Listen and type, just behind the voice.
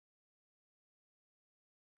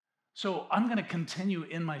So I'm going to continue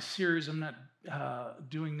in my series. I'm not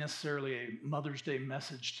doing necessarily a Mother's Day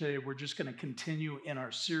message today. We're just going to continue in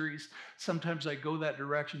our series. Sometimes I go that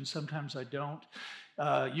direction, sometimes I don't.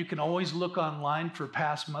 You can always look online for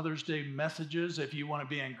past Mother's Day messages if you want to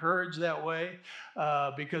be encouraged that way,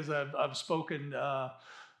 because I've spoken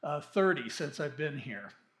 30 since I've been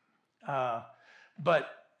here. But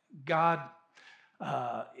God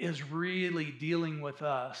is really dealing with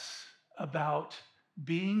us about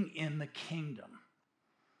being in the kingdom,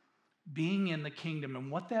 and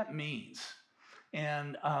what that means.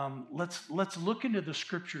 And let's look into the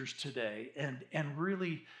scriptures today and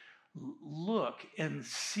really look and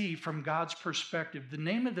see from God's perspective. The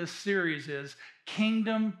name of this series is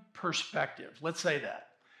Kingdom Perspective. Let's say that.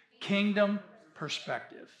 Kingdom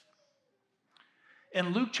Perspective.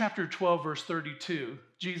 In Luke chapter 12, verse 32,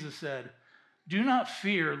 Jesus said, "Do not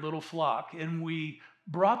fear, little flock." And we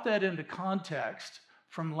brought that into context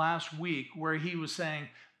from last week where he was saying,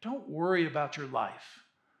 don't worry about your life.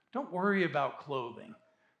 Don't worry about clothing.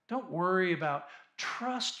 Don't worry about,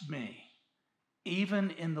 trust me,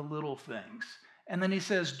 even in the little things. And then he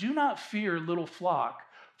says, do not fear, little flock,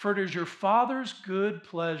 for it is your Father's good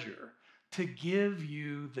pleasure to give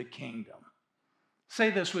you the kingdom. Say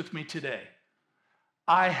this with me today.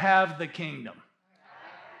 I have the kingdom.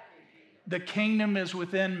 The kingdom is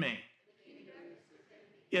within me.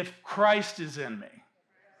 If Christ is in me.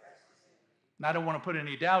 And I don't want to put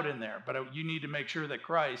any doubt in there, but you need to make sure that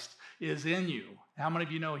Christ is in you. How many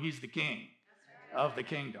of you know he's the king of the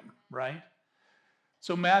kingdom, right?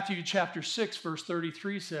 So Matthew chapter 6, verse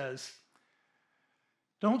 33 says,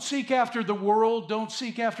 don't seek after the world, don't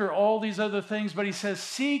seek after all these other things, but he says,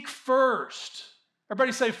 seek first.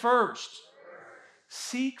 Everybody say first.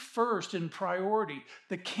 Seek first in priority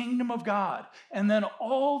the kingdom of God, and then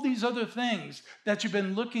all these other things that you've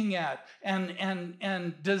been looking at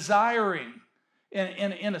and desiring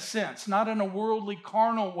in a sense, not in a worldly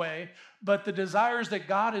carnal way, but the desires that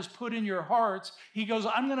God has put in your hearts. He goes,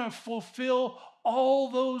 I'm going to fulfill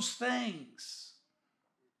all those things.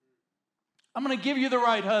 I'm going to give you the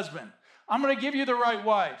right husband. I'm going to give you the right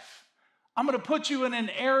wife. I'm going to put you in an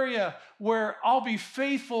area where I'll be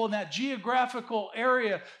faithful in that geographical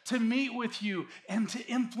area to meet with you and to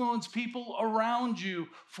influence people around you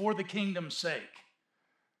for the kingdom's sake.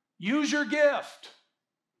 Use your gift.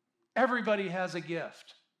 Everybody has a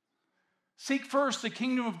gift. Seek first the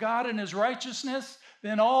kingdom of God and his righteousness,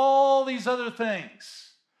 then all these other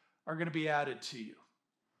things are going to be added to you.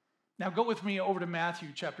 Now go with me over to Matthew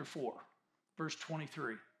chapter 4, verse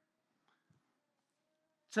 23. It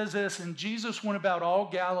says this, and Jesus went about all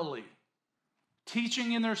Galilee,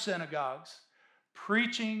 teaching in their synagogues,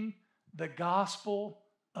 preaching the gospel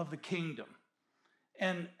of the kingdom.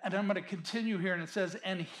 And I'm going to continue here, and it says,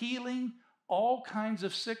 and healing all kinds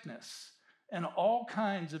of sickness and all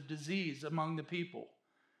kinds of disease among the people.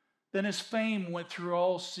 Then his fame went through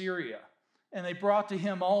all Syria, and they brought to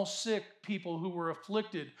him all sick people who were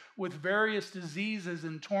afflicted with various diseases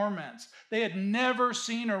and torments. They had never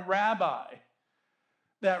seen a rabbi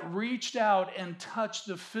that reached out and touched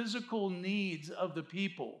the physical needs of the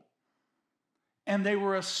people. And they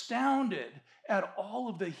were astounded at all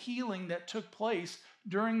of the healing that took place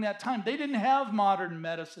during that time. They didn't have modern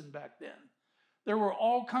medicine back then. There were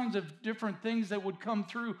all kinds of different things that would come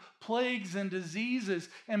through, plagues and diseases,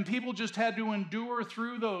 and people just had to endure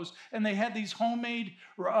through those. And they had these homemade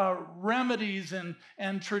remedies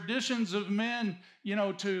and traditions of men,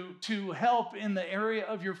 to help in the area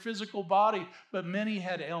of your physical body. But many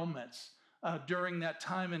had ailments during that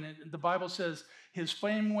time. And the Bible says his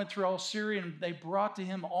fame went through all Syria, and they brought to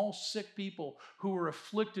him all sick people who were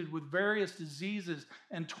afflicted with various diseases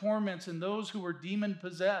and torments, and those who were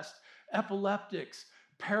demon-possessed, epileptics,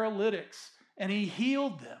 paralytics, and he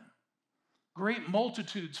healed them. Great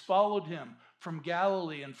multitudes followed him from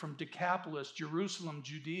Galilee and from Decapolis, Jerusalem,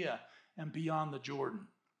 Judea, and beyond the Jordan.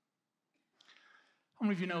 How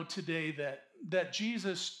many of you know today that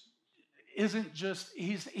Jesus isn't just,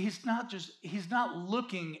 he's not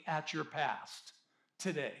looking at your past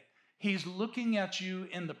today. He's looking at you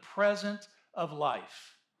in the present of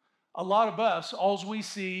life. A lot of us, all we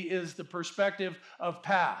see is the perspective of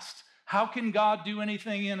past. How can God do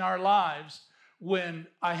anything in our lives when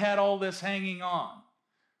I had all this hanging on?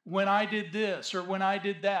 When I did this or when I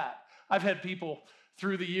did that? I've had people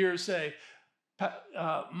through the years say,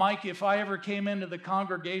 Mike, if I ever came into the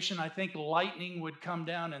congregation, I think lightning would come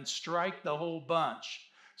down and strike the whole bunch.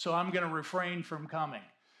 So I'm going to refrain from coming.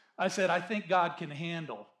 I said, I think God can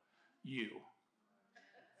handle you.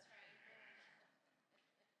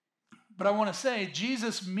 But I want to say,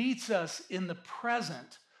 Jesus meets us in the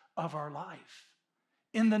present of our life.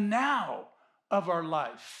 in the now of our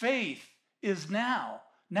life. Faith is now.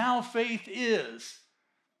 Now faith is.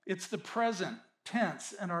 It's the present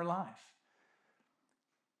tense in our life.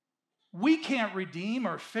 We can't redeem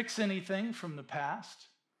or fix anything from the past,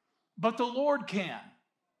 but the Lord can.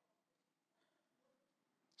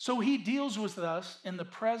 So he deals with us in the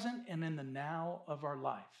present and in the now of our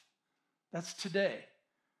life. That's today.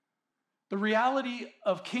 The reality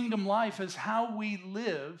of kingdom life is how we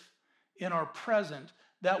live in our present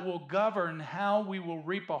that will govern how we will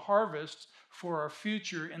reap a harvest for our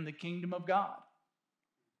future in the kingdom of God.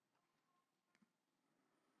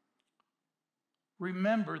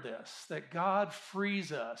 Remember this, that God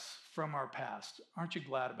frees us from our past. Aren't you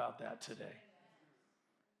glad about that today?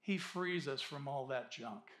 He frees us from all that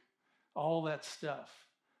junk, all that stuff.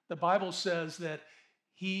 The Bible says that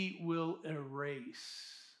he will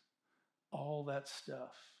erase all that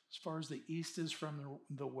stuff as far as the east is from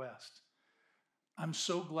the west. I'm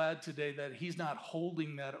so glad today that he's not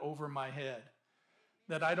holding that over my head,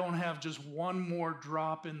 that I don't have just one more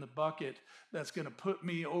drop in the bucket that's going to put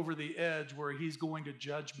me over the edge where he's going to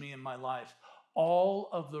judge me in my life. All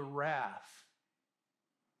of the wrath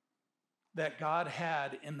that God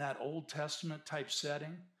had in that Old Testament type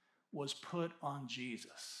setting was put on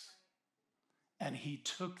Jesus. And he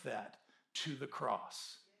took that to the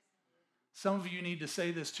cross. Some of you need to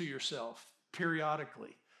say this to yourself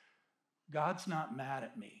periodically. God's not mad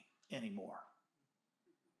at me anymore.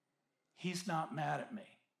 He's not mad at me.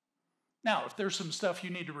 Now, if there's some stuff you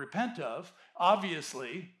need to repent of,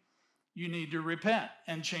 obviously, you need to repent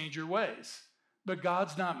and change your ways. But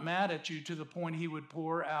God's not mad at you to the point he would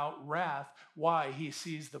pour out wrath. Why? He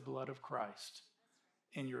sees the blood of Christ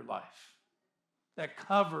in your life. That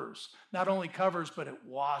covers, not only covers, but it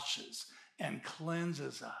washes and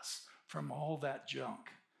cleanses us from all that junk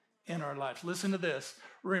in our life. Listen to this.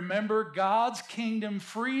 Remember, God's kingdom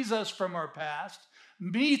frees us from our past,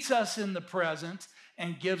 meets us in the present,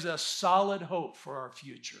 and gives us solid hope for our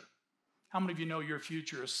future. How many of you know your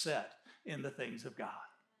future is set in the things of God?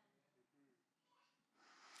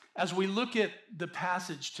 As we look at the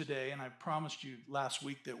passage today, and I promised you last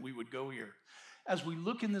week that we would go here. As we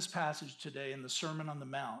look in this passage today in the Sermon on the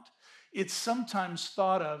Mount, it's sometimes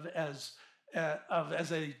thought of as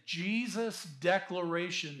a Jesus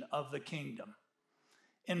declaration of the kingdom.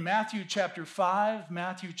 In Matthew chapter 5,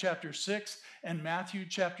 Matthew chapter 6, and Matthew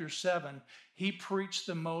chapter 7, he preached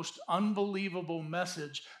the most unbelievable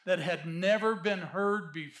message that had never been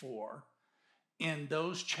heard before in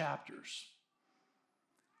those chapters.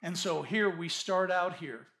 And so here we start out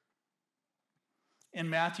here in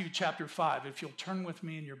Matthew chapter 5. If you'll turn with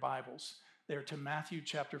me in your Bibles there to Matthew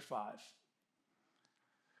chapter 5.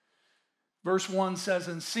 Verse 1 says,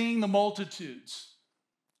 "And seeing the multitudes,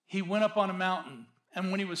 he went up on a mountain, and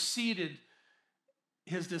when he was seated,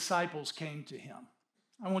 his disciples came to him."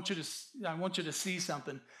 I want you to see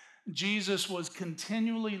something. Jesus was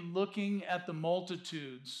continually looking at the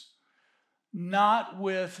multitudes, not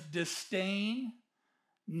with disdain,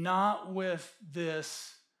 not with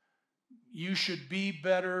this, you should be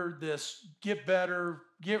better, this, get better,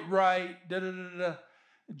 get right, da-da-da-da.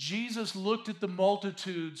 Jesus looked at the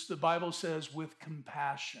multitudes, the Bible says, with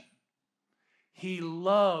compassion. He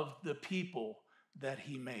loved the people that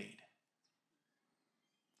he made.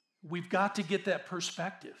 We've got to get that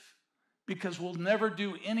perspective, because we'll never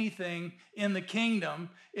do anything in the kingdom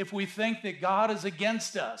if we think that God is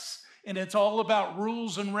against us and it's all about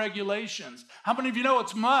rules and regulations. How many of you know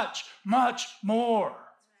it's much, much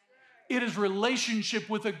more? It is relationship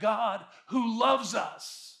with a God who loves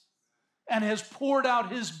us and has poured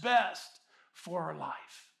out his best for our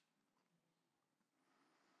life.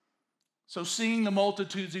 So seeing the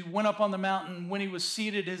multitudes, he went up on the mountain. When he was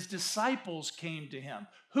seated, his disciples came to him.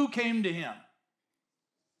 Who came to him?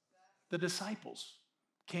 The disciples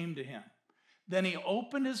came to him. Then he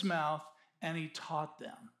opened his mouth and he taught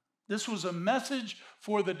them. This was a message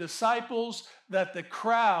for the disciples that the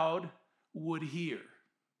crowd would hear.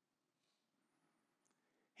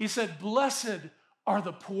 He said, "Blessed are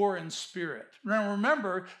the poor in spirit." Now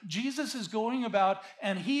remember, Jesus is going about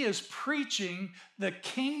and he is preaching the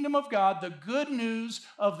kingdom of God, the good news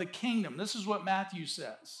of the kingdom. This is what Matthew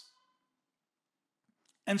says.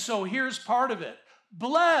 And so here's part of it.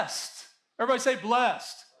 Blessed. Everybody say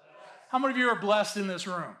blessed. How many of you are blessed in this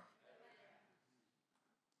room?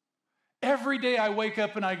 Every day I wake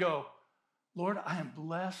up and I go, Lord, I am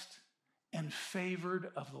blessed and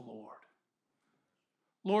favored of the Lord.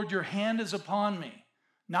 Lord, your hand is upon me.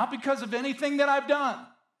 Not because of anything that I've done,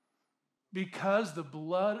 because the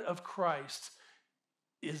blood of Christ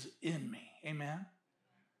is in me. Amen?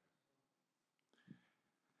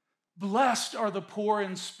 Blessed are the poor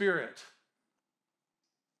in spirit.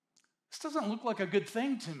 This doesn't look like a good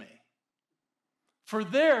thing to me. For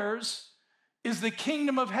theirs is the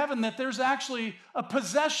kingdom of heaven, that there's actually a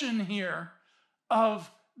possession here of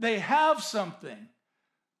they have something.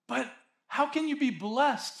 But how can you be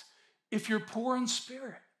blessed if you're poor in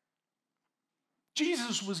spirit?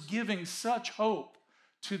 Jesus was giving such hope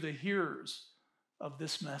to the hearers of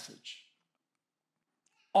this message.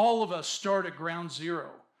 All of us start at ground zero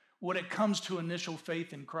when it comes to initial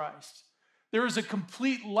faith in Christ. There is a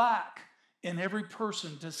complete lack in every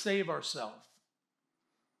person to save ourselves.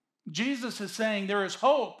 Jesus is saying there is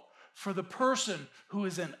hope for the person who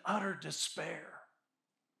is in utter despair,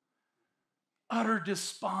 utter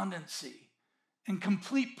despondency, and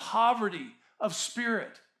complete poverty of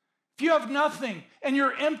spirit. If you have nothing and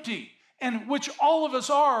you're empty, and which all of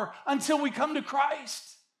us are until we come to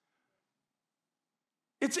Christ,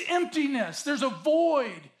 it's emptiness. There's a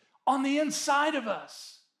void on the inside of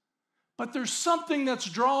us. But there's something that's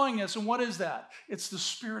drawing us, and what is that? It's the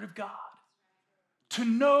Spirit of God. To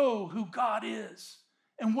know who God is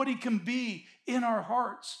and what He can be in our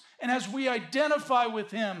hearts. And as we identify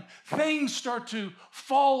with Him, things start to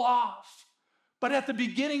fall off. But at the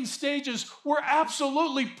beginning stages, we're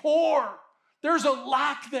absolutely poor. There's a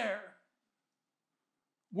lack there.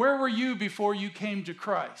 Where were you before you came to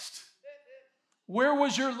Christ? Where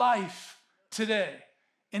was your life today?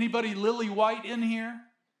 Anybody lily white in here?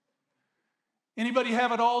 Anybody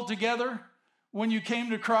have it all together when you came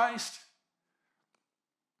to Christ?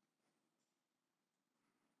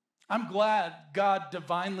 I'm glad God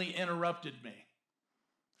divinely interrupted me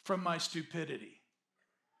from my stupidity.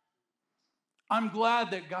 I'm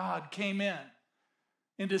glad that God came in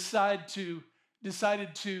and decided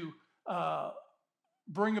to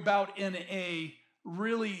bring about in a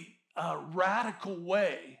really radical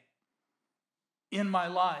way in my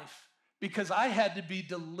life, because I had to be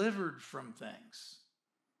delivered from things.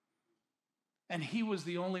 And He was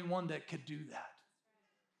the only one that could do that.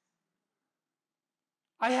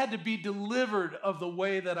 I had to be delivered of the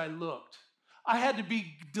way that I looked. I had to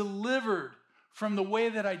be delivered from the way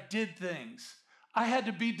that I did things. I had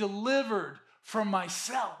to be delivered from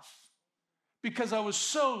myself because I was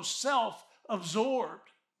so self-absorbed.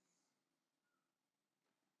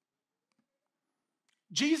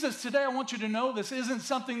 Jesus, today I want you to know this isn't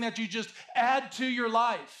something that you just add to your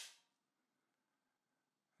life.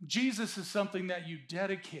 Jesus is something that you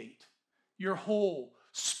dedicate your whole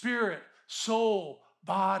spirit, soul,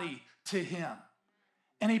 body to Him.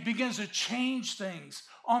 And He begins to change things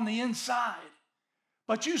on the inside.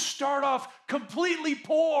 But you start off completely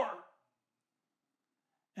poor.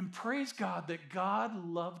 And praise God that God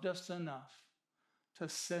loved us enough to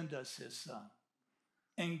send us His Son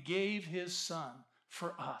and gave His Son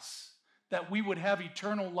for us, that we would have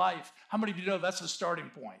eternal life. How many of you know that's the starting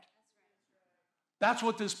point? That's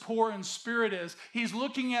what this poor in spirit is. He's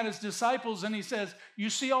looking at His disciples and He says, you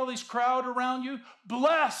see all these crowd around you?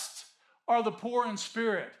 Blessed are the poor in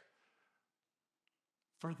spirit,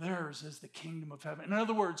 for theirs is the kingdom of heaven. In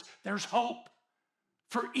other words, there's hope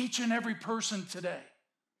for each and every person today.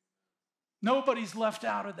 Nobody's left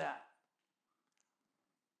out of that.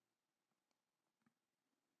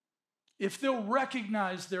 If they'll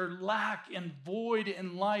recognize their lack and void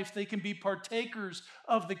in life, they can be partakers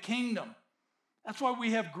of the kingdom. That's why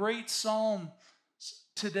we have great psalms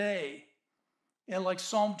today. And like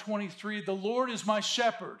Psalm 23, the Lord is my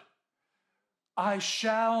shepherd. I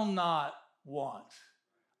shall not want.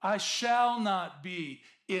 I shall not be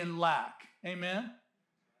in lack. Amen?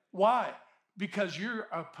 Why? Because you're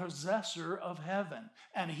a possessor of heaven,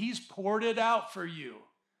 and He's poured it out for you.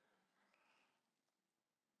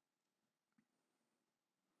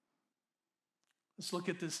 Let's look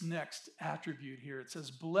at this next attribute here. It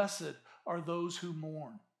says, blessed are those who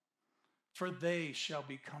mourn, for they shall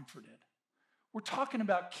be comforted. We're talking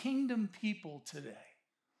about kingdom people today.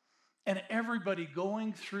 And everybody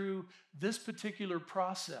going through this particular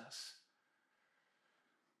process.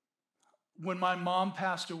 When my mom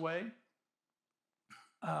passed away,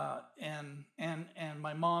 and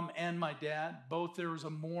my mom and my dad, both, there was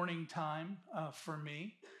a mourning time for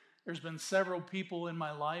me. There's been several people in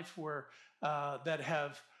my life where that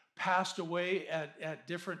have passed away at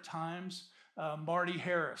different times. Marty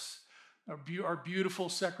Harris, our beautiful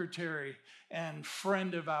secretary and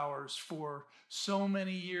friend of ours for so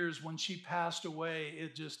many years, when she passed away,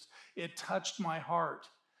 it touched my heart.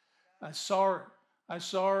 I saw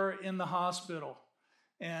her in the hospital,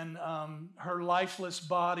 and her lifeless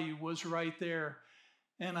body was right there.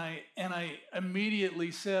 And I immediately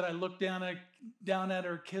said, I looked down at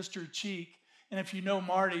her, kissed her cheek. And if you know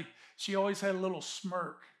Marty, she always had a little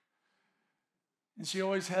smirk And she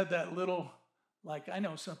always had that little, like, I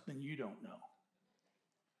know something you don't know.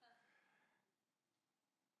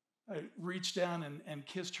 I reached down and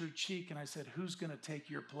kissed her cheek, and I said, who's going to take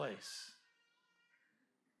your place?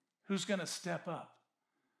 Who's going to step up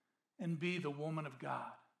and be the woman of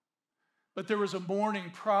God? But there was a mourning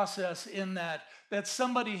process in that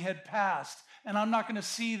somebody had passed, and I'm not going to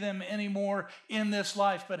see them anymore in this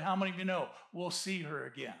life, but how many of you know we'll see her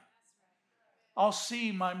again? I'll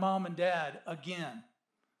see my mom and dad again.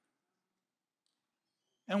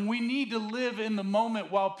 And we need to live in the moment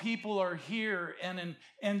while people are here and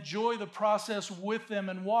enjoy the process with them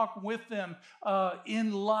and walk with them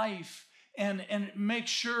in life and make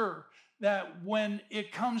sure that when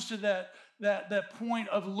it comes to that point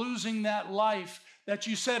of losing that life, that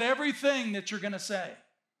you said everything that you're going to say,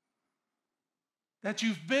 that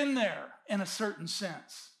you've been there in a certain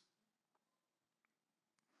sense.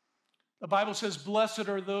 The Bible says, blessed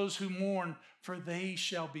are those who mourn, for they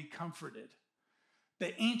shall be comforted.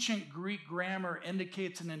 The ancient Greek grammar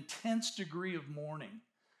indicates an intense degree of mourning.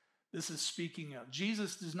 This is speaking of.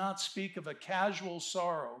 Jesus does not speak of a casual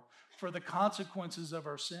sorrow for the consequences of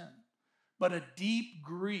our sin, but a deep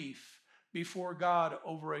grief before God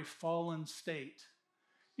over a fallen state.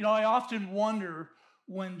 You know, I often wonder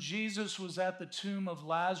when Jesus was at the tomb of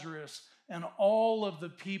Lazarus and all of the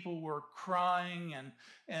people were crying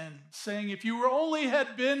and saying, if you only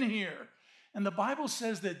had been here. And the Bible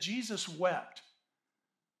says that Jesus wept.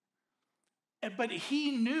 But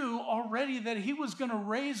he knew already that he was going to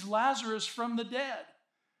raise Lazarus from the dead.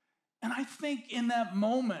 And I think in that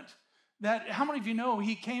moment, that how many of you know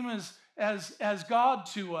he came as God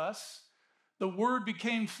to us? The Word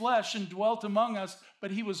became flesh and dwelt among us,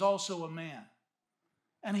 but he was also a man.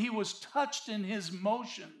 And he was touched in his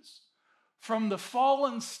motions from the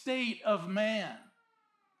fallen state of man.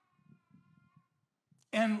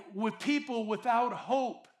 And with people without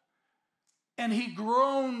hope. And he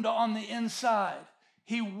groaned on the inside.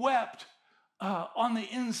 He wept on the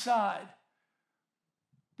inside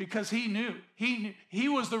because he knew he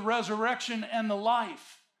was the resurrection and the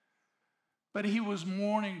life. But he was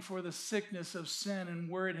mourning for the sickness of sin and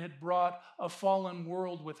where it had brought a fallen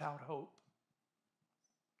world without hope.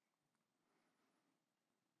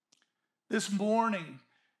 This mourning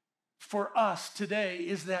for us today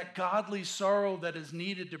is that godly sorrow that is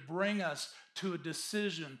needed to bring us to a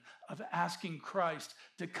decision of asking Christ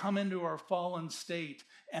to come into our fallen state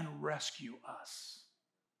and rescue us.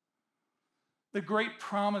 The great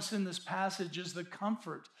promise in this passage is the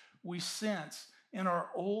comfort we sense in our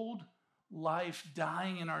old life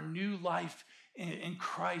dying and our new life in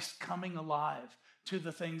Christ coming alive to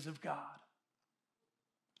the things of God.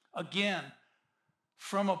 Again,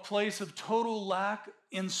 from a place of total lack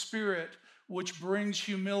in spirit, which brings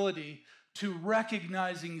humility, to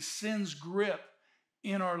recognizing sin's grip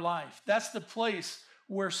in our life. That's the place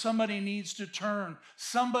where somebody needs to turn.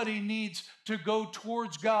 Somebody needs to go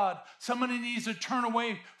towards God. Somebody needs to turn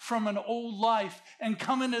away from an old life and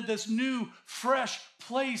come into this new, fresh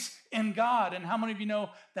place in God. And how many of you know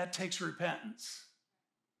that takes repentance?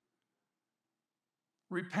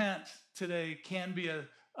 Repent today can be a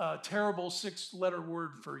terrible 6-letter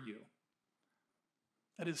word for you.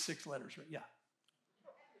 That is 6 letters, right? Yeah.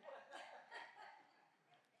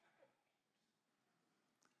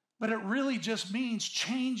 But it really just means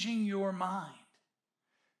changing your mind,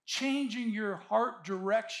 changing your heart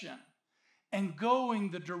direction, and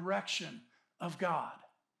going the direction of God.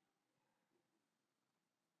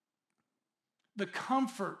 The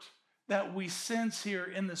comfort that we sense here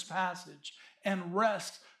in this passage and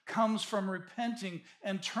rest comes from repenting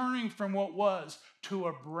and turning from what was to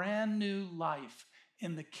a brand new life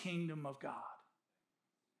in the kingdom of God.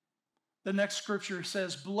 The next scripture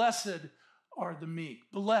says, blessed are the meek.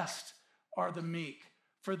 Blessed are the meek,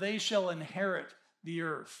 for they shall inherit the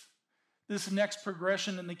earth. This next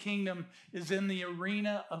progression in the kingdom is in the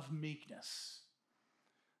arena of meekness.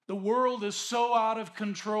 The world is so out of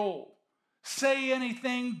control. Say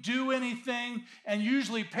anything, do anything, and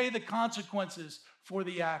usually pay the consequences for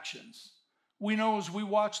the actions. We know as we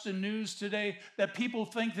watch the news today that people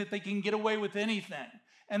think that they can get away with anything,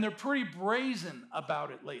 and they're pretty brazen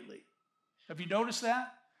about it lately. Have you noticed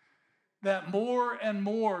that? That more and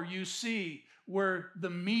more you see where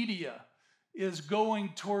the media is going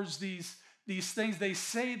towards these things. They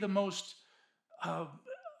say the most,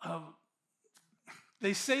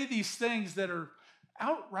 they say these things that are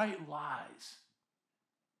outright lies.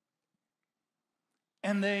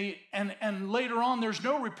 And and later on, there's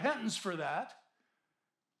no repentance for that.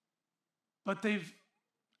 But they've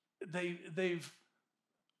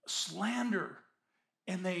slander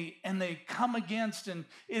they come against, and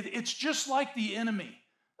it's just like the enemy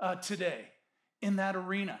today in that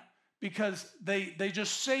arena, because they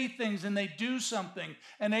just say things and they do something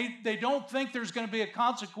and they don't think there's going to be a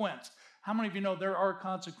consequence. How many of you know there are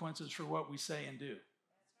consequences for what we say and do?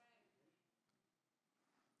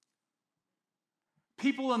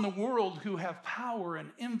 People in the world who have power and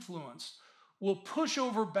influence will push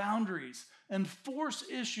over boundaries and force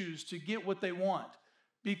issues to get what they want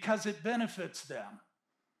because it benefits them.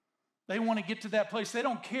 They want to get to that place. They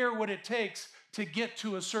don't care what it takes to get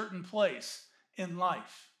to a certain place in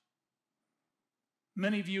life.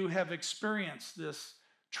 Many of you have experienced this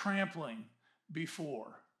trampling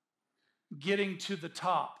before, getting to the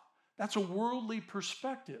top. That's a worldly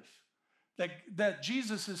perspective that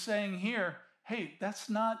Jesus is saying here, hey, that's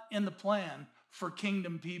not in the plan for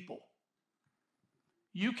kingdom people.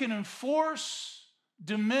 You can enforce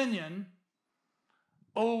dominion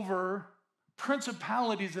over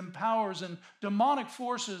principalities and powers and demonic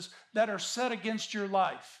forces that are set against your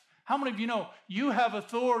life. How many of you know you have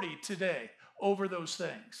authority today over those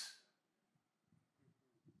things?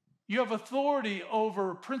 You have authority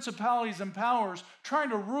over principalities and powers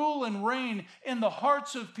trying to rule and reign in the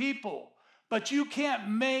hearts of people, but you can't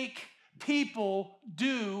make people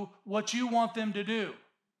do what you want them to do.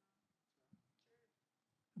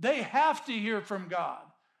 They have to hear from God.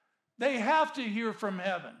 They have to hear from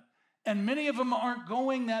heaven. And many of them aren't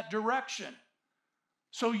going that direction.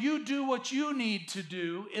 So you do what you need to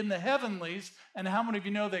do in the heavenlies, and how many of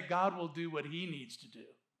you know that God will do what he needs to do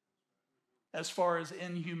as far as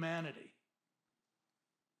in humanity?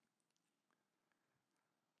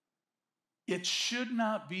 It should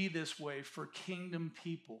not be this way for kingdom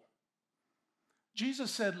people.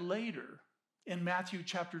 Jesus said later in Matthew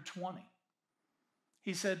chapter 20,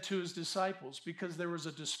 he said to his disciples, because there was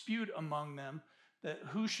a dispute among them that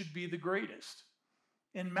who should be the greatest.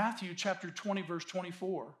 In Matthew chapter 20, verse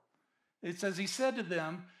 24, it says, he said to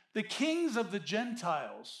them, the kings of the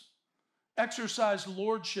Gentiles exercise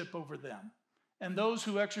lordship over them, and those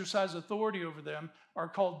who exercise authority over them are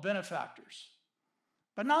called benefactors.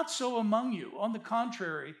 But not so among you. On the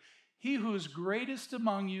contrary, he who is greatest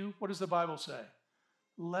among you, what does the Bible say?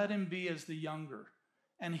 Let him be as the younger,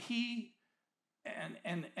 and he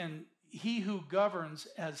who governs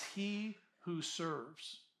as he who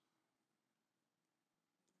serves.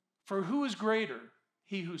 For who is greater,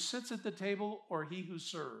 he who sits at the table or he who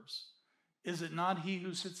serves? Is it not he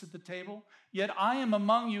who sits at the table? Yet I am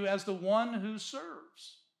among you as the one who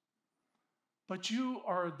serves. But you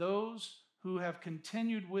are those who have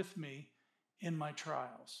continued with me in my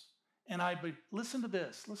trials. And listen to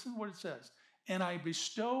this. Listen to what it says. And I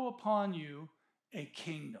bestow upon you a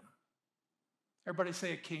kingdom. Everybody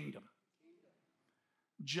say a kingdom.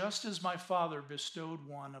 Just as my Father bestowed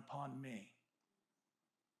one upon me.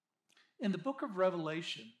 In the book of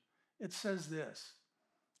Revelation, it says this.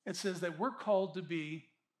 It says that we're called to be,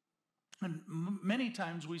 and many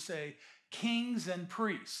times we say, kings and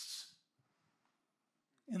priests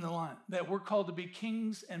in the line, that we're called to be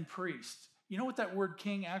kings and priests. You know what that word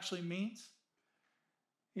king actually means?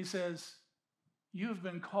 He says, you have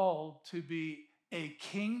been called to be a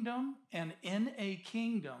kingdom, and in a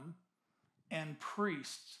kingdom, and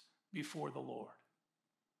priests before the Lord.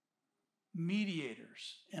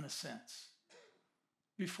 Mediators, in a sense,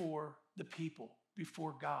 before the people,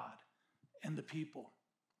 before God and the people.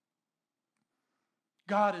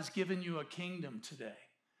 God has given you a kingdom today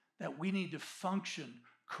that we need to function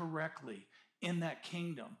correctly in that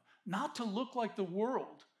kingdom. Not to look like the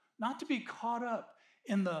world, not to be caught up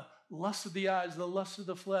in the lust of the eyes, the lust of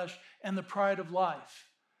the flesh, and the pride of life,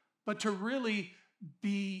 but to really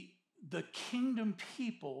be the kingdom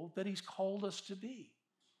people that he's called us to be.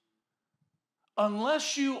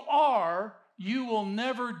 Unless you are, you will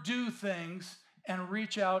never do things and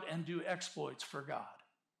reach out and do exploits for God.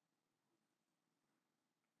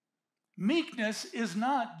 Meekness is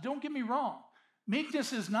not, don't get me wrong,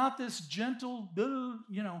 meekness is not this gentle,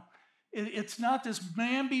 it's not this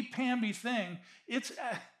mamby-pamby thing.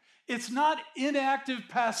 It's not inactive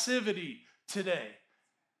passivity today.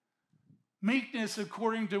 Meekness,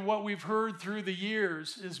 according to what we've heard through the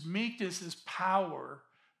years, meekness is power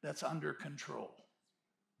that's under control.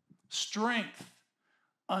 Strength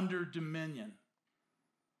under dominion.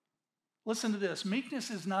 Listen to this. Meekness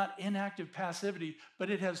is not inactive passivity, but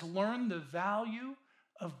it has learned the value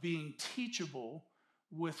of being teachable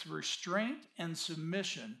with restraint and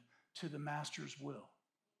submission to the master's will.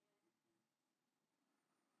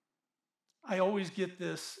 I always get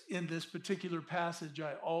this in this particular passage.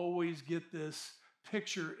 I always get this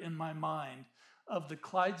picture in my mind of the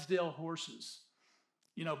Clydesdale horses.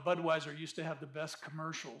 You know, Budweiser used to have the best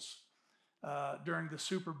commercials during the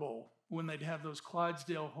Super Bowl when they'd have those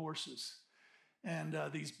Clydesdale horses and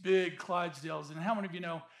these big Clydesdales. And how many of you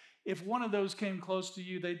know, if one of those came close to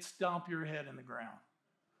you, they'd stomp your head in the ground.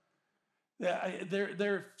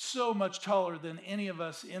 They're so much taller than any of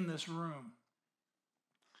us in this room.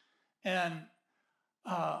 And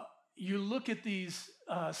you look at these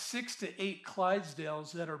 6 to 8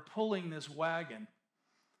 Clydesdales that are pulling this wagon,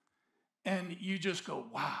 and you just go,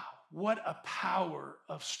 wow, what a power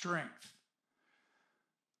of strength.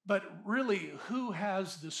 But really, who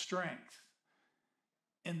has the strength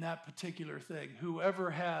in that particular thing? Whoever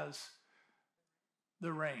has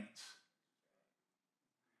the reins.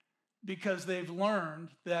 Because they've learned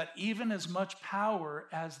that even as much power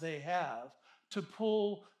as they have to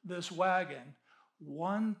pull this wagon,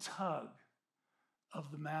 one tug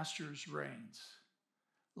of the master's reins,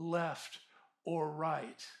 left or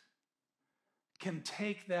right, can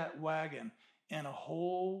take that wagon in a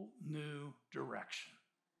whole new direction.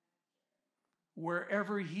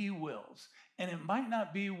 Wherever he wills. And it might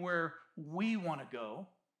not be where we want to go,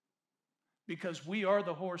 because we are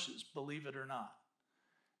the horses, believe it or not.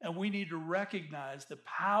 And we need to recognize the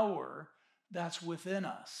power that's within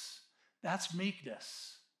us. That's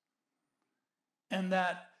meekness. And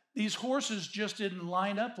that these horses just didn't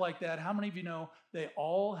line up like that. How many of you know they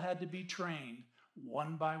all had to be trained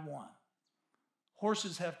one by one?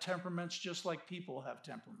 Horses have temperaments just like people have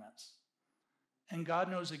temperaments. And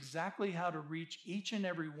God knows exactly how to reach each and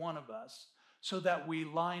every one of us so that we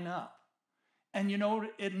line up. And you know,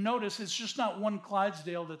 notice it's just not one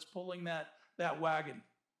Clydesdale that's pulling that wagon.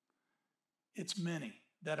 It's many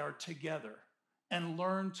that are together and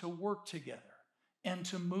learn to work together and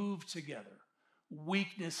to move together.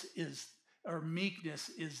 Meekness is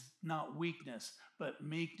not weakness, but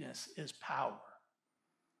meekness is power.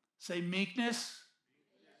 Say, meekness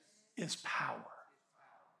is power.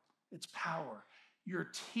 It's power.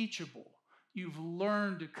 You're teachable. You've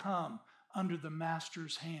learned to come under the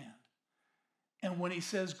master's hand. And when he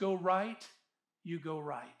says go right, you go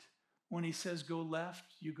right. When he says go left,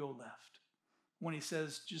 you go left. When he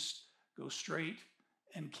says just go straight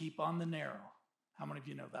and keep on the narrow, how many of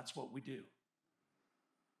you know that's what we do?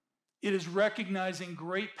 It is recognizing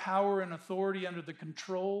great power and authority under the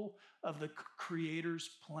control of the Creator's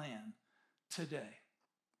plan today.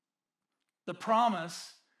 The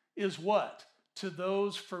promise is what? To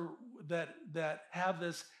those that have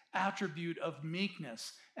this attribute of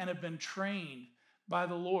meekness and have been trained by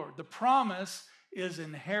the Lord. The promise is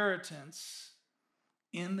inheritance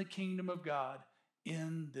in the kingdom of God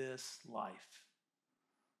in this life.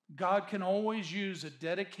 God can always use a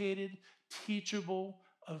dedicated, teachable,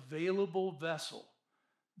 available vessel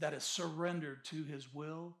that is surrendered to his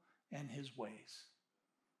will and his ways.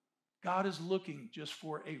 God is looking just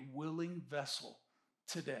for a willing vessel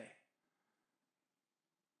today.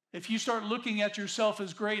 If you start looking at yourself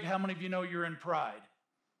as great, how many of you know you're in pride?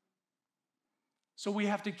 So we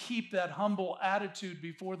have to keep that humble attitude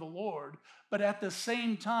before the Lord, but at the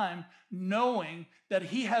same time, knowing that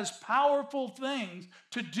he has powerful things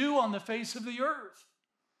to do on the face of the earth.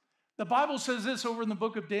 The Bible says this over in the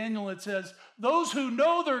book of Daniel. It says, those who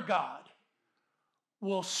know their God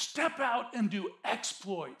will step out and do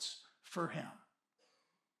exploits for him.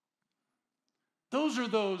 Those are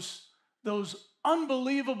those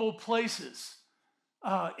unbelievable places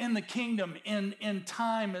in the kingdom, in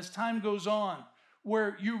time, as time goes on,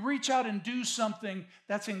 where you reach out and do something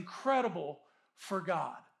that's incredible for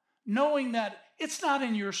God, knowing that it's not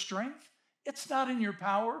in your strength, it's not in your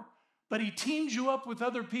power, but he teams you up with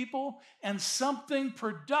other people and something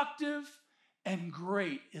productive and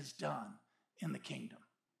great is done in the kingdom.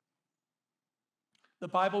 The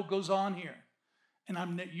Bible goes on here,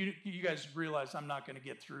 and you guys realize I'm not going to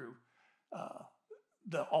get through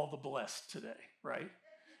all the blessed today, right?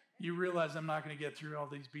 You realize I'm not going to get through all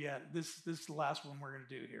these this is the last one we're going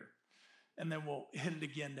to do here. And then we'll hit it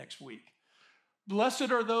again next week.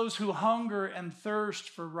 Blessed are those who hunger and thirst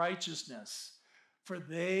for righteousness, for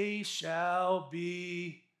they shall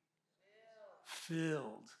be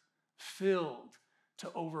filled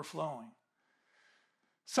to overflowing.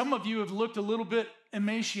 Some of you have looked a little bit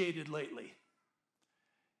emaciated lately.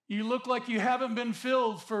 You look like you haven't been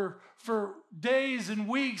filled for days and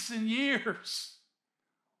weeks and years.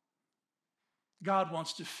 God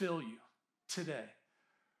wants to fill you today.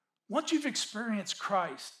 Once you've experienced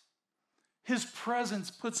Christ, his presence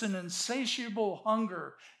puts an insatiable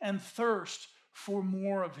hunger and thirst for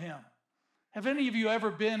more of him. Have any of you ever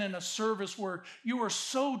been in a service where you were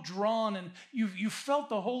so drawn and you felt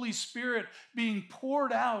the Holy Spirit being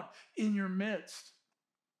poured out in your midst?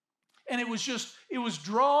 And it was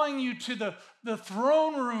drawing you to the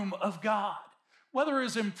throne room of God. Whether it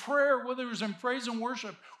was in prayer, whether it was in praise and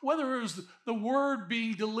worship, whether it was the word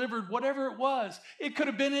being delivered, whatever it was. It could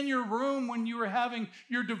have been in your room when you were having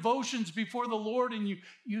your devotions before the Lord and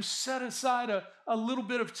you set aside a little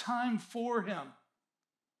bit of time for him.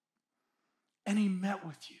 And he met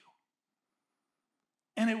with you.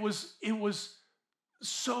 And it was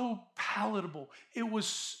so palatable. It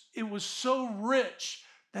was so rich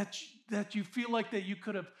that you feel like that you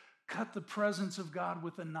could have cut the presence of God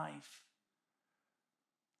with a knife.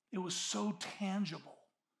 It was so tangible.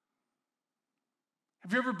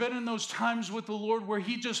 Have you ever been in those times with the Lord where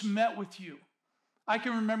he just met with you? I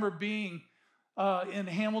can remember being in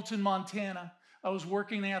Hamilton, Montana. I was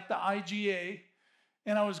working at the IGA,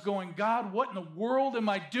 and I was going, God, what in the world am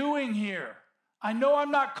I doing here? I know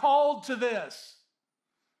I'm not called to this.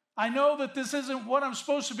 I know that this isn't what I'm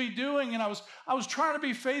supposed to be doing, and I was trying to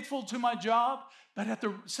be faithful to my job, but at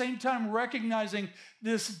the same time recognizing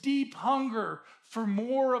this deep hunger for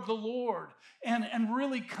more of the Lord and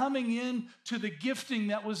really coming in to the gifting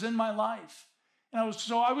that was in my life. And I was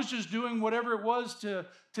just doing whatever it was to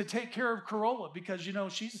take care of Corolla because, you know,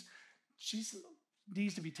 she's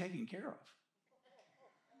needs to be taken care of.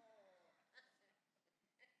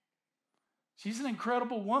 She's an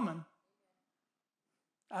incredible woman.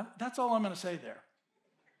 That's all I'm going to say there.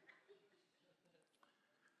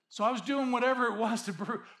 So I was doing whatever it was to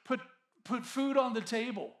put food on the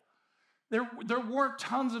table. There weren't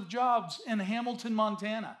tons of jobs in Hamilton,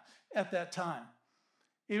 Montana at that time.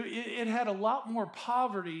 It had a lot more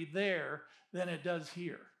poverty there than it does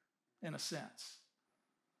here, in a sense.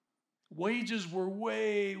 Wages were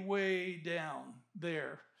way, way down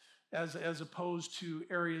there as opposed to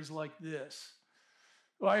areas like this.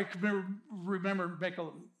 Well, I can remember, make a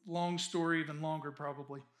long story even longer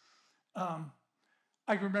probably.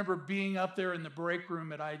 I remember being up there in the break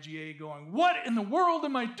room at IGA going, what in the world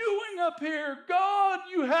am I doing up here? God,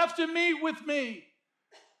 you have to meet with me.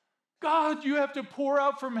 God, you have to pour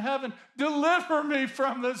out from heaven. Deliver me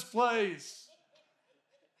from this place.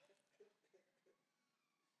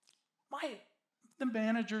 The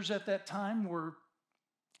managers at that time weren't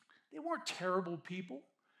terrible people,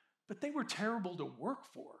 but they were terrible to work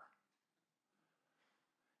for.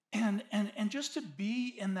 And just to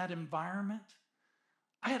be in that environment,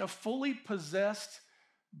 I had a fully possessed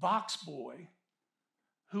box boy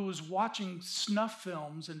who was watching snuff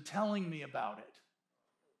films and telling me about it.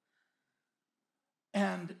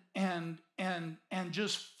 And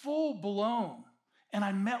just full blown. And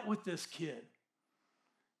I met with this kid.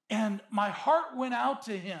 And my heart went out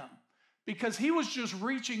to him because he was just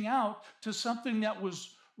reaching out to something that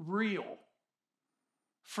was real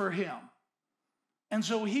for him. And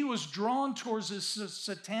so he was drawn towards this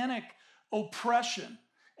satanic oppression.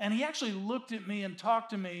 And he actually looked at me and talked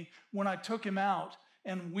to me when I took him out,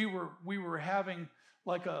 and we were having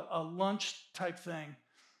like a lunch type thing.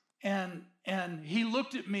 And he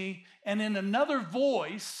looked at me, and in another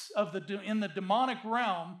voice in the demonic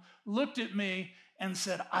realm, looked at me and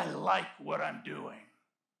said, I like what I'm doing.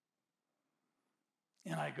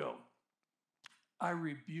 And I go, I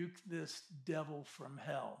rebuke this devil from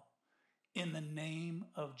hell in the name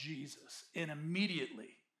of Jesus. And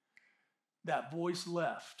immediately, that voice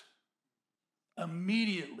left.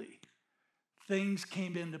 Immediately, things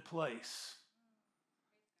came into place.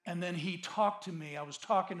 And then he talked to me. I was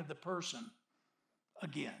talking to the person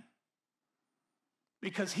again.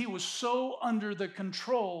 Because he was so under the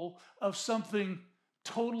control of something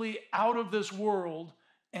totally out of this world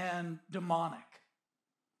and demonic.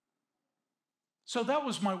 So that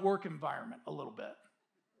was my work environment a little bit.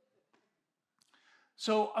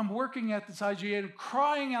 So I'm working at this IGA,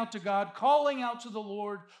 crying out to God, calling out to the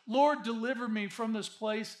Lord, Lord, deliver me from this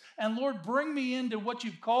place, and Lord, bring me into what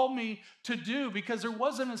you've called me to do, because there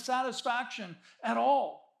wasn't a satisfaction at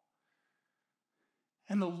all.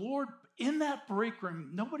 And the Lord, in that break room,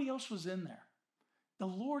 nobody else was in there. The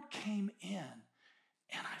Lord came in,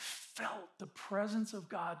 and I felt the presence of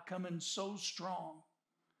God come in so strong.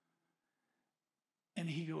 And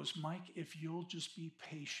he goes, Mike, if you'll just be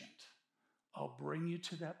patient, I'll bring you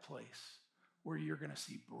to that place where you're going to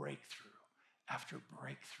see breakthrough after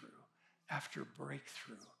breakthrough after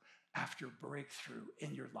breakthrough after breakthrough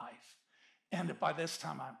in your life. And by this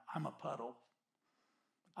time, I'm a puddle.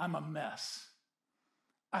 I'm a mess.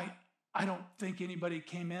 I don't think anybody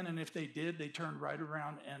came in, and if they did, they turned right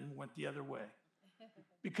around and went the other way.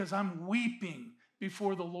 Because I'm weeping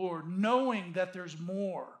before the Lord, knowing that there's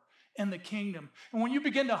more in the kingdom. And when you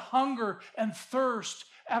begin to hunger and thirst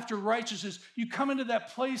after righteousness, you come into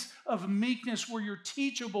that place of meekness where you're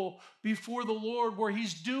teachable before the Lord, where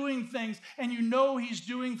he's doing things and you know he's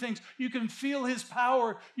doing things. You can feel his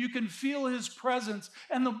power. You can feel his presence.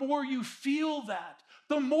 And the more you feel that,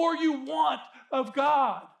 the more you want of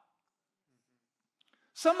God.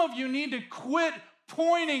 Some of you need to quit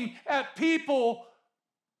pointing at people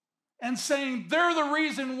and saying, they're the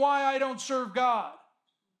reason why I don't serve God.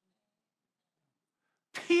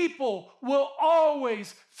 People will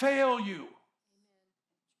always fail you.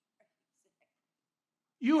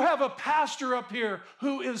 You have a pastor up here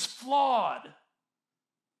who is flawed.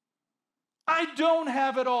 I don't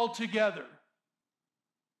have it all together.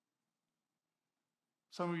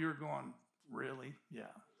 Some of you are going, really? Yeah.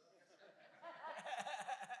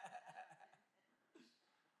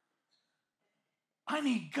 I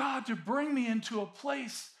need God to bring me into a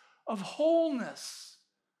place of wholeness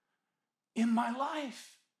in my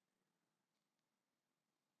life.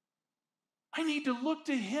 I need to look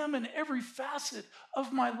to him in every facet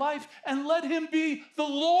of my life and let him be the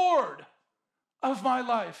Lord of my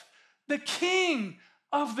life, the King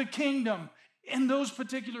of the kingdom in those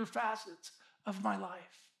particular facets of my life.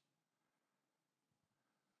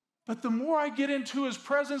 But the more I get into his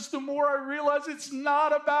presence, the more I realize it's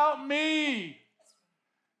not about me.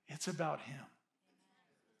 It's about him.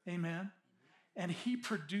 Amen. And he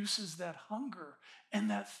produces that hunger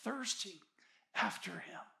and that thirsting after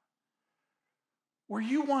him. Where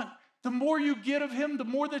you want, the more you get of him, the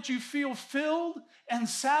more that you feel filled and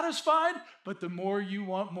satisfied, but the more you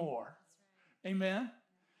want more. Amen.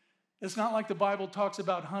 It's not like the Bible talks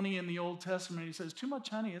about honey in the Old Testament. He says, too much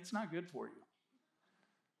honey, it's not good for you.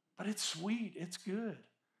 But it's sweet, it's good.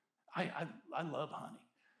 I love honey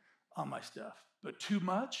on my stuff. But too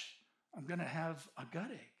much, I'm going to have a gut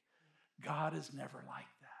ache. God is never like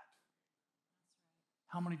that.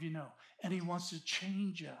 How many of you know? And he wants to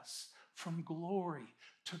change us from glory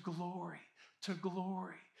to glory to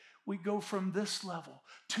glory. We go from this level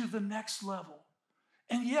to the next level.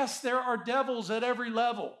 And yes, there are devils at every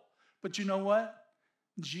level. But you know what?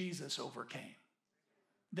 Jesus overcame.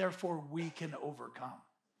 Therefore, we can overcome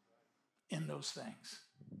in those things.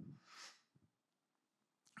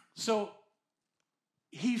 So,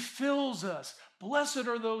 he fills us. Blessed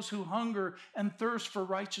are those who hunger and thirst for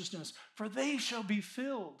righteousness, for they shall be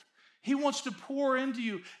filled. He wants to pour into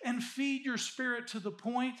you and feed your spirit to the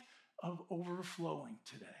point of overflowing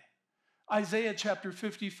today. Isaiah chapter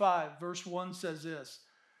 55, verse 1 says this.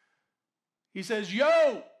 He says,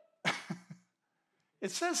 yo!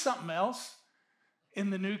 It says something else in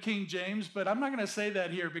the New King James, but I'm not going to say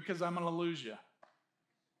that here because I'm going to lose you.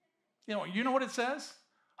 You know what it says?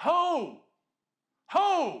 Ho!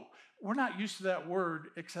 Ho! We're not used to that word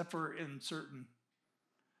except for in certain.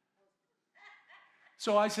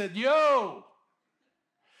 So I said, yo,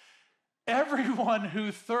 everyone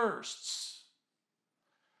who thirsts,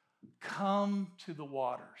 come to the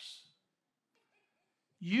waters.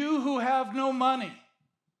 You who have no money,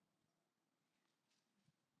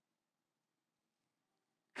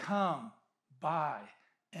 come, buy,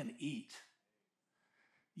 and eat.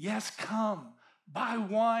 Yes, come, buy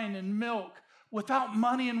wine and milk without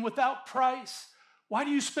money and without price. Why do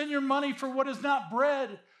you spend your money for what is not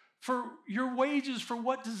bread, for your wages for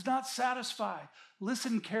what does not satisfy?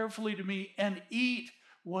 Listen carefully to me and eat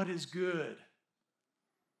what is good.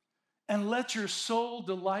 And let your soul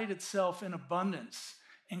delight itself in abundance.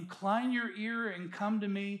 Incline your ear and come to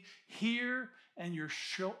me. Hear, and your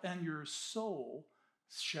soul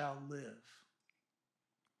shall live.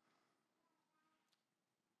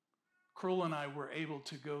 Kroll and I were able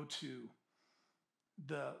to go to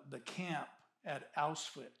the camp at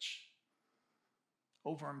Auschwitz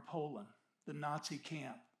over in Poland, the Nazi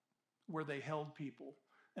camp where they held people.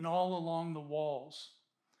 And all along the walls,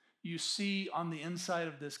 you see on the inside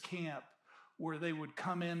of this camp where they would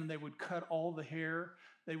come in and they would cut all the hair.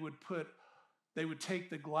 They would take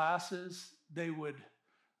the glasses.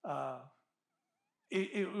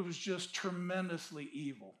 It was just tremendously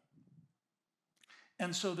evil.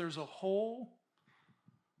 And so there's a whole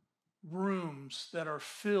rooms that are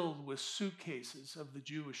filled with suitcases of the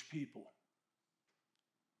Jewish people.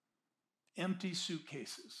 Empty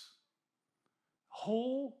suitcases.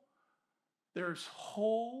 There's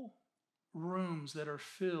whole rooms that are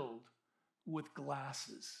filled with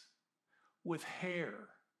glasses, with hair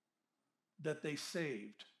that they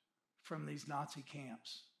saved from these Nazi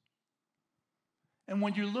camps. And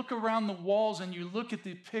when you look around the walls and you look at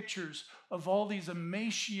the pictures of all these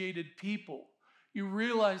emaciated people, you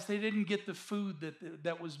realize they didn't get the food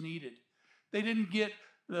that was needed. They didn't get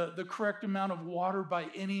the correct amount of water by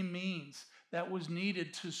any means that was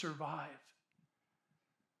needed to survive.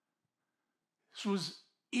 This was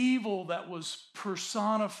evil that was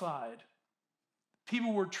personified.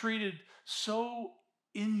 People were treated so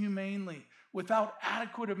inhumanely, without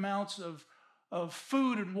adequate amounts of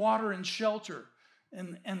food and water and shelter.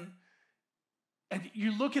 And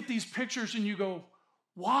you look at these pictures and you go,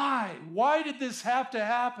 why? Why did this have to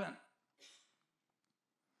happen?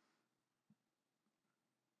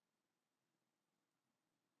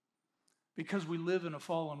 Because we live in a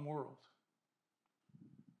fallen world.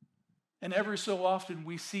 And every so often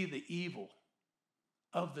we see the evil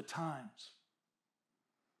of the times.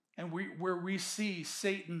 And where we see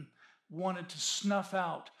Satan wanted to snuff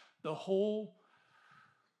out the whole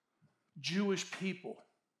Jewish people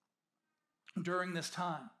during this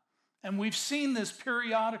time. And we've seen this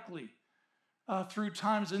periodically through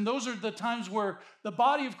times. And those are the times where the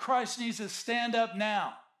body of Christ needs to stand up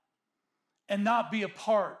now and not be a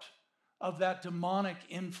part of that demonic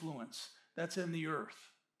influence that's in the earth.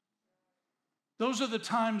 Those are the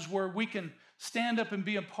times where we can stand up and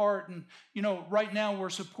be a part. And, right now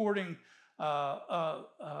we're supporting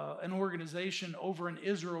an organization over in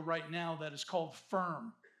Israel right now that is called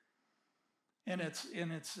FIRM. And it's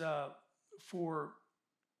for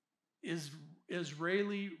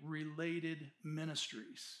Israeli-related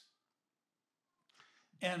ministries.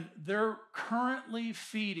 And they're currently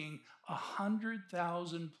feeding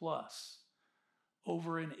 100,000 plus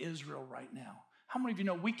over in Israel right now. How many of you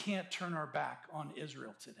know we can't turn our back on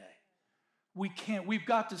Israel today? We can't. We've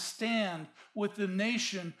got to stand with the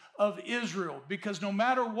nation of Israel, because no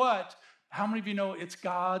matter what, how many of you know it's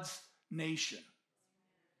God's nation?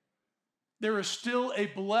 There is still a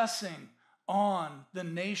blessing on the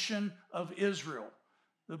nation of Israel.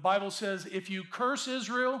 The Bible says if you curse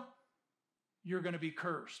Israel, you're going to be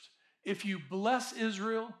cursed. If you bless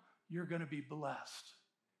Israel, you're going to be blessed.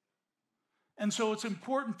 And so it's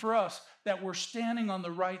important for us that we're standing on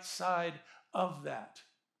the right side of that.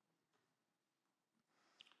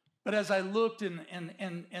 But as I looked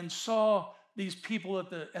and saw these people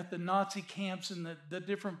at the Nazi camps and the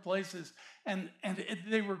different places, and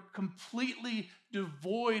they were completely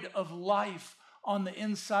devoid of life on the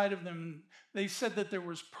inside of them. They said that there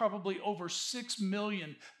was probably over 6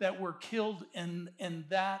 million that were killed in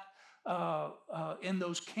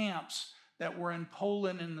those camps that were in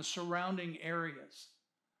Poland and the surrounding areas.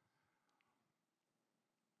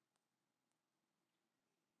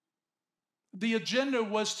 The agenda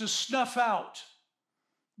was to snuff out.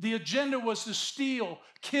 The agenda was to steal,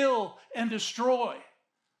 kill, and destroy.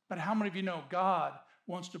 But how many of you know God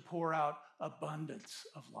wants to pour out abundance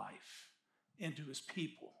of life into his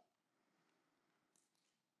people?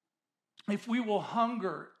 If we will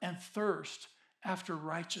hunger and thirst after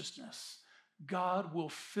righteousness, God will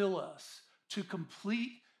fill us to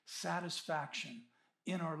complete satisfaction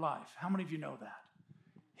in our life. How many of you know that?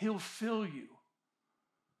 He'll fill you.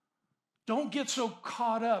 Don't get so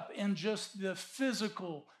caught up in just the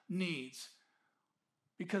physical needs,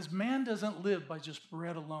 because man doesn't live by just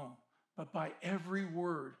bread alone, but by every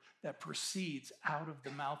word that proceeds out of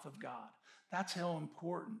the mouth of God. That's how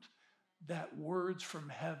important that words from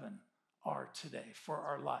heaven are today for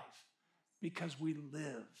our life, because we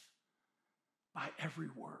live by every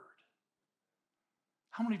word.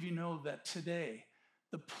 How many of you know that today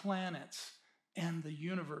the planets and the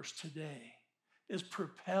universe today is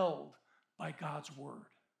propelled by God's word?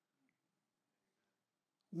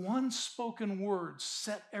 One spoken word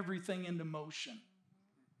set everything into motion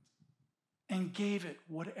and gave it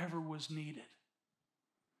whatever was needed.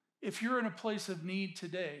 If you're in a place of need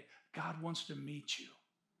today, God wants to meet you.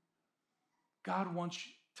 God wants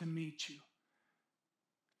to meet you.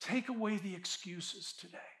 Take away the excuses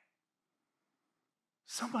today.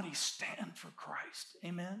 Somebody stand for Christ.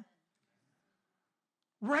 Amen.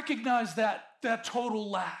 Recognize that total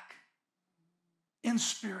lack in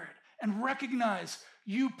spirit, and recognize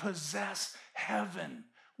you possess heaven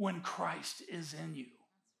when Christ is in you.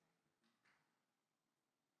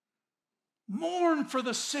 Mourn for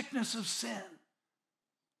the sickness of sin.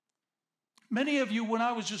 Many of you, when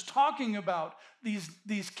I was just talking about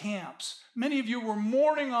these camps, many of you were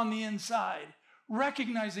mourning on the inside,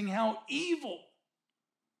 recognizing how evil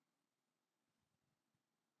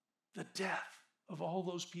the death of all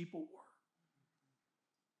those people were.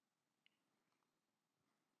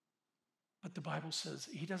 But the Bible says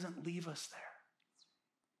he doesn't leave us there.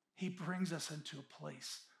 He brings us into a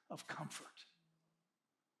place of comfort.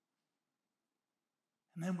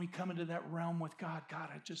 And then we come into that realm with God. God,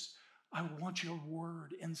 I want your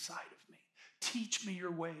word inside of me. Teach me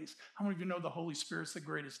your ways. How many of you know the Holy Spirit's the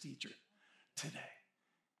greatest teacher today?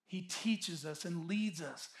 He teaches us and leads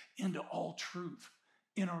us into all truth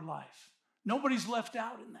in our life. Nobody's left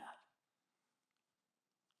out in that.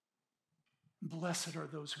 Blessed are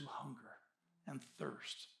those who hunger and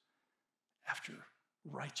thirst after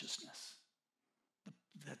righteousness.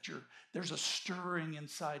 There's a stirring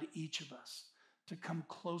inside each of us to come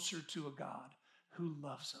closer to a God who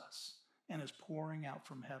loves us and is pouring out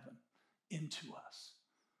from heaven into us.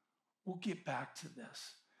 We'll get back to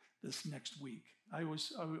this next week.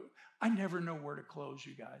 I never know where to close,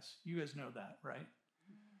 you guys. You guys know that, right?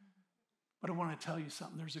 But I want to tell you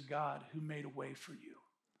something. There's a God who made a way for you.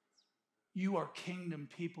 You are kingdom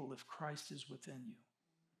people if Christ is within you.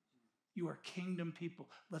 You are kingdom people.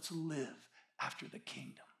 Let's live after the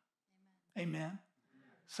kingdom. Amen.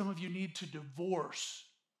 Some of you need to divorce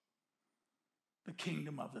the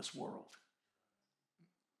kingdom of this world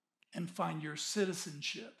and find your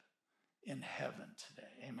citizenship in heaven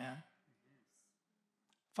today. Amen.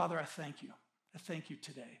 Father, I thank you. I thank you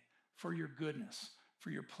today for your goodness, for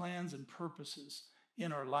your plans and purposes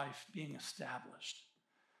in our life being established.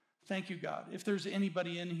 Thank you, God. If there's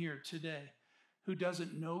anybody in here today who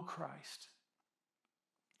doesn't know Christ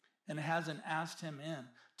and hasn't asked him in,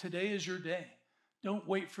 today is your day. Don't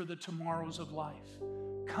wait for the tomorrows of life.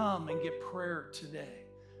 Come and get prayer today.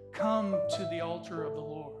 Come to the altar of the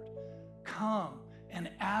Lord. Come and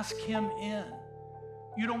ask him in.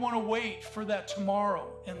 You don't want to wait for that tomorrow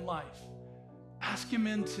in life. Ask him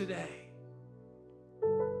in today.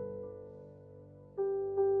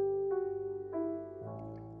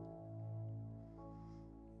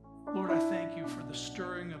 Lord, I thank you for the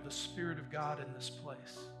stirring of the Spirit of God in this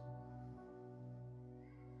place.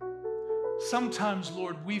 Sometimes,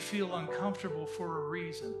 Lord, we feel uncomfortable for a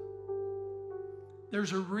reason.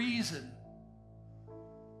 There's a reason.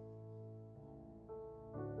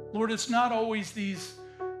 Lord, it's not always these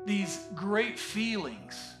great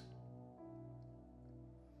feelings.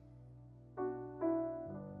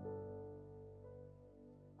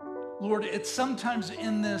 Lord, it's sometimes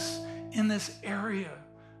in this area,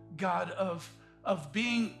 God, of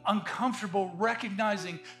being uncomfortable,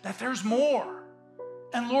 recognizing that there's more.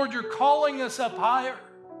 And Lord, you're calling us up higher.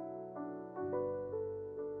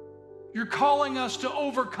 You're calling us to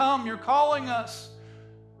overcome. You're calling us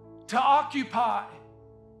to occupy.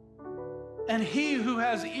 And he who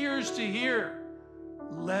has ears to hear,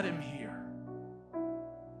 let him hear.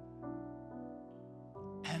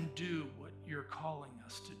 And do what you're calling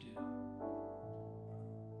us to do.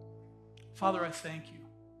 Father, I thank you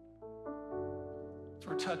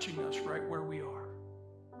for touching us right where we are,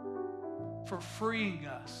 for freeing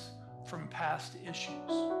us from past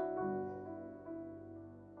issues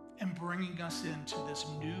and bringing us into this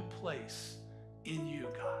new place in you,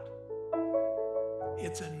 God.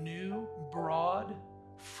 It's a new, broad,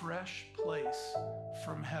 fresh place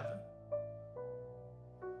from heaven.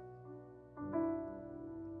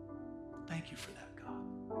 Thank you for that,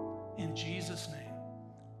 God. In Jesus' name,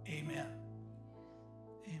 amen.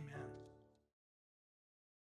 Amen.